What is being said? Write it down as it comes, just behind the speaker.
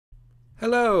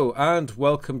Hello and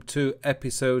welcome to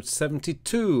episode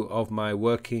 72 of my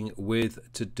Working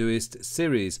with Todoist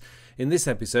series. In this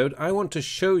episode, I want to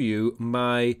show you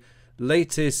my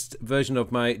latest version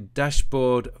of my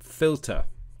dashboard filter.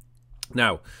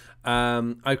 Now,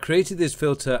 I created this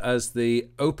filter as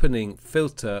the opening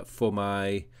filter for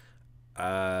my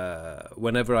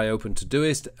whenever I open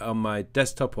Todoist on my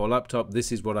desktop or laptop,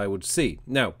 this is what I would see.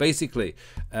 Now, basically,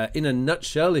 in a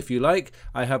nutshell, if you like,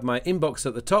 I have my inbox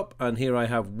at the top, and here I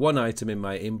have one item in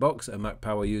my inbox, a Mac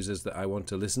Power users that I want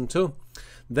to listen to.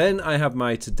 Then I have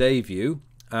my Today view,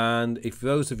 and if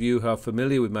those of you who are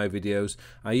familiar with my videos,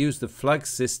 I use the flag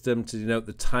system to denote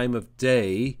the time of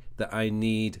day that I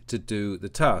need to do the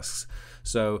tasks.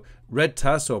 So red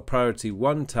tasks or priority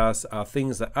 1 tasks are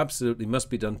things that absolutely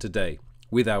must be done today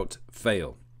without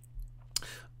fail.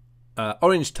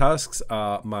 Orange tasks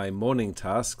are my morning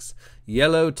tasks,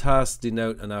 yellow tasks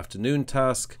denote an afternoon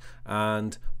task,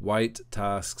 and white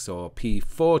tasks or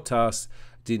P4 tasks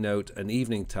denote an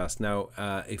evening task. Now,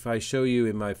 if I show you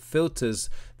in my filters,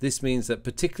 this means that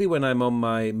particularly when I'm on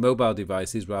my mobile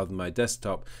devices rather than my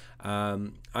desktop,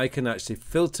 I can actually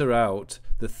filter out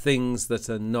the things that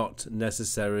are not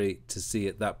necessary to see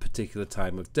at that particular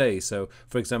time of day. So,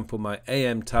 for example, my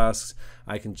AM tasks,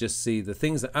 I can just see the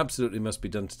things that absolutely must be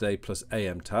done today plus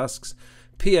AM tasks.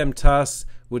 PM tasks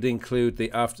would include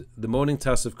the morning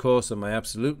tasks, of course, and my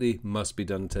absolutely must be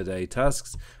done today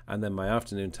tasks, and then my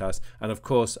afternoon tasks. And of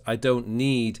course, I don't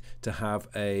need to have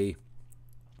a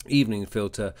evening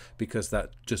filter because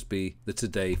that just be the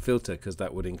today filter, because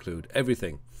that would include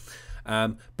everything.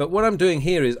 But what I'm doing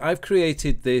here is I've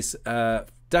created this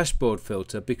dashboard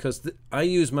filter because I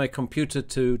use my computer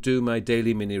to do my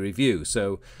daily mini review.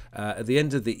 So at the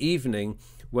end of the evening,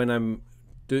 when I'm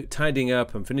tidying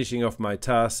up and finishing off my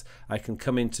tasks, I can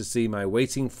come in to see my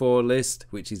waiting for list,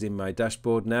 which is in my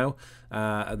dashboard now.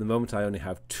 At the moment, I only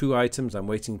have 2 items. I'm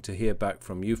waiting to hear back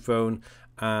from Uphone,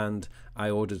 and I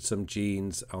ordered some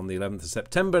jeans on the 11th of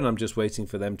September, and I'm just waiting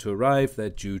for them to arrive. They're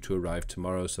due to arrive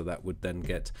tomorrow, so that would then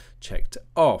get checked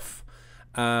off.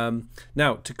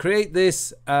 Now, to create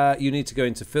this, you need to go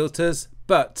into filters,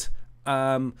 but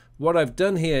what I've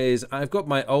done here is I've got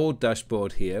my old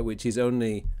dashboard here, which is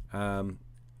only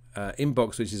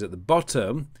inbox, which is at the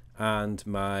bottom, and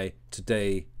my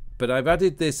today, but I've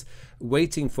added this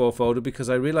waiting for folder because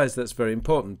I realized that's very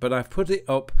important. But I've put it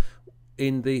up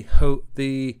in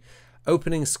the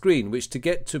opening screen, which to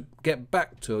get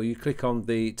back to, you click on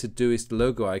the Todoist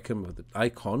logo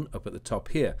icon up at the top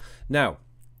here. Now,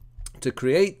 to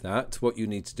create that, what you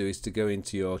need to do is to go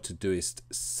into your Todoist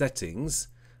settings,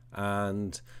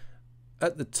 and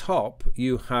at the top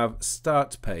you have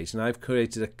start page, and I've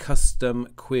created a custom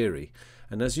query.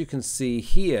 And as you can see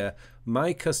here,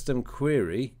 my custom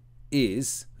query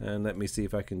is, and let me see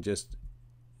if I can just,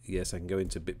 yes, I can go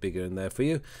into a bit bigger in there for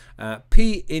you,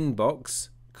 P inbox,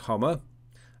 comma,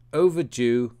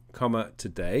 overdue, comma,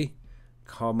 today,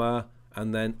 comma,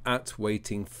 and then at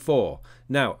waiting for.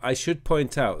 Now, I should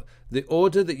point out, the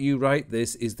order that you write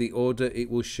this is the order it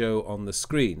will show on the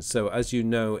screen. So as you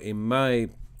know, in my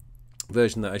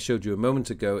version that I showed you a moment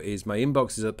ago, is my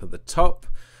inbox is up at the top,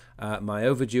 my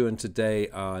overdue and today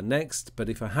are next, but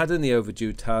if I had any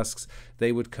overdue tasks,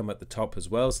 they would come at the top as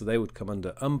well, so they would come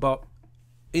under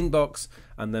inbox,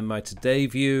 and then my today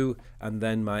view, and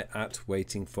then my at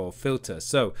waiting for filter.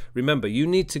 So remember, you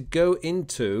need to go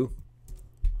into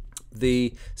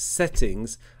the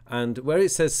settings, and where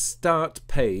it says start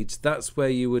page, that's where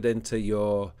you would enter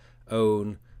your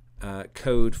own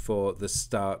code for the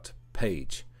start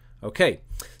page. Okay,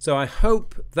 so I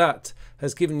hope that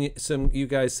has given you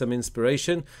guys some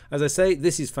inspiration. As I say,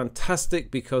 this is fantastic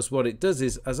because what it does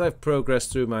is, as I've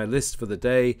progressed through my list for the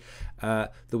day, the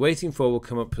waiting for will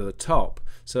come up to the top.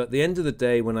 So at the end of the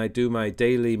day, when I do my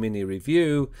daily mini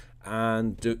review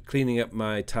and cleaning up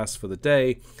my tasks for the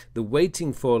day, the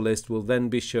waiting for list will then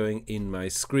be showing in my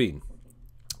screen,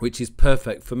 which is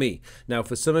perfect for me. Now,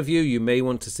 for some of you, you may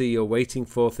want to see your waiting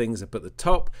for things up at the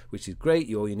top, which is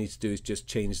great. All you need to do is just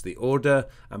change the order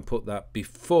and put that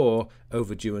before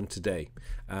overdue and today.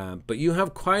 But you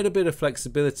have quite a bit of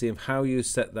flexibility in how you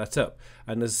set that up.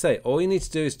 And as I say, all you need to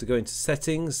do is to go into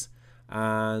settings,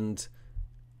 and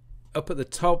up at the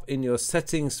top in your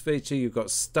settings feature, you've got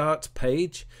start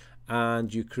page,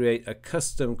 and you create a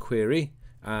custom query.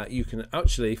 You can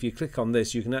actually, if you click on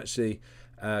this, you can actually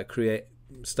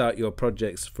start your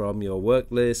projects from your work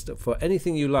list for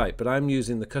anything you like, but I'm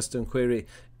using the custom query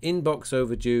inbox,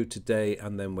 overdue, today,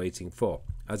 and then waiting for.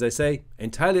 As I say,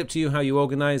 entirely up to you how you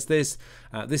organize this.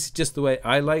 This is just the way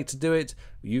I like to do it.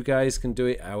 You guys can do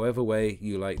it however way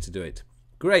you like to do it.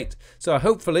 Great. So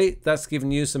hopefully that's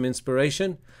given you some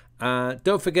inspiration,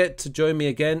 Don't forget to join me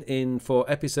again for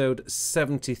episode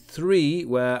 73,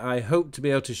 where I hope to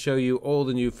be able to show you all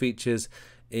the new features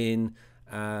in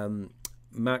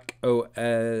Mac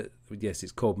OS. Yes,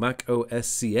 it's called Mac OS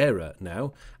Sierra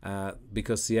now,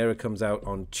 because Sierra comes out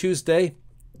on Tuesday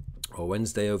or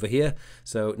Wednesday over here.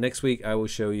 So next week I will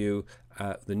show you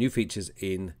the new features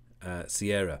in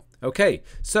Sierra. Okay,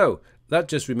 so that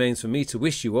just remains for me to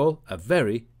wish you all a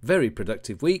very, very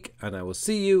productive week, and I will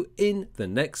see you in the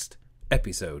next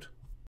episode.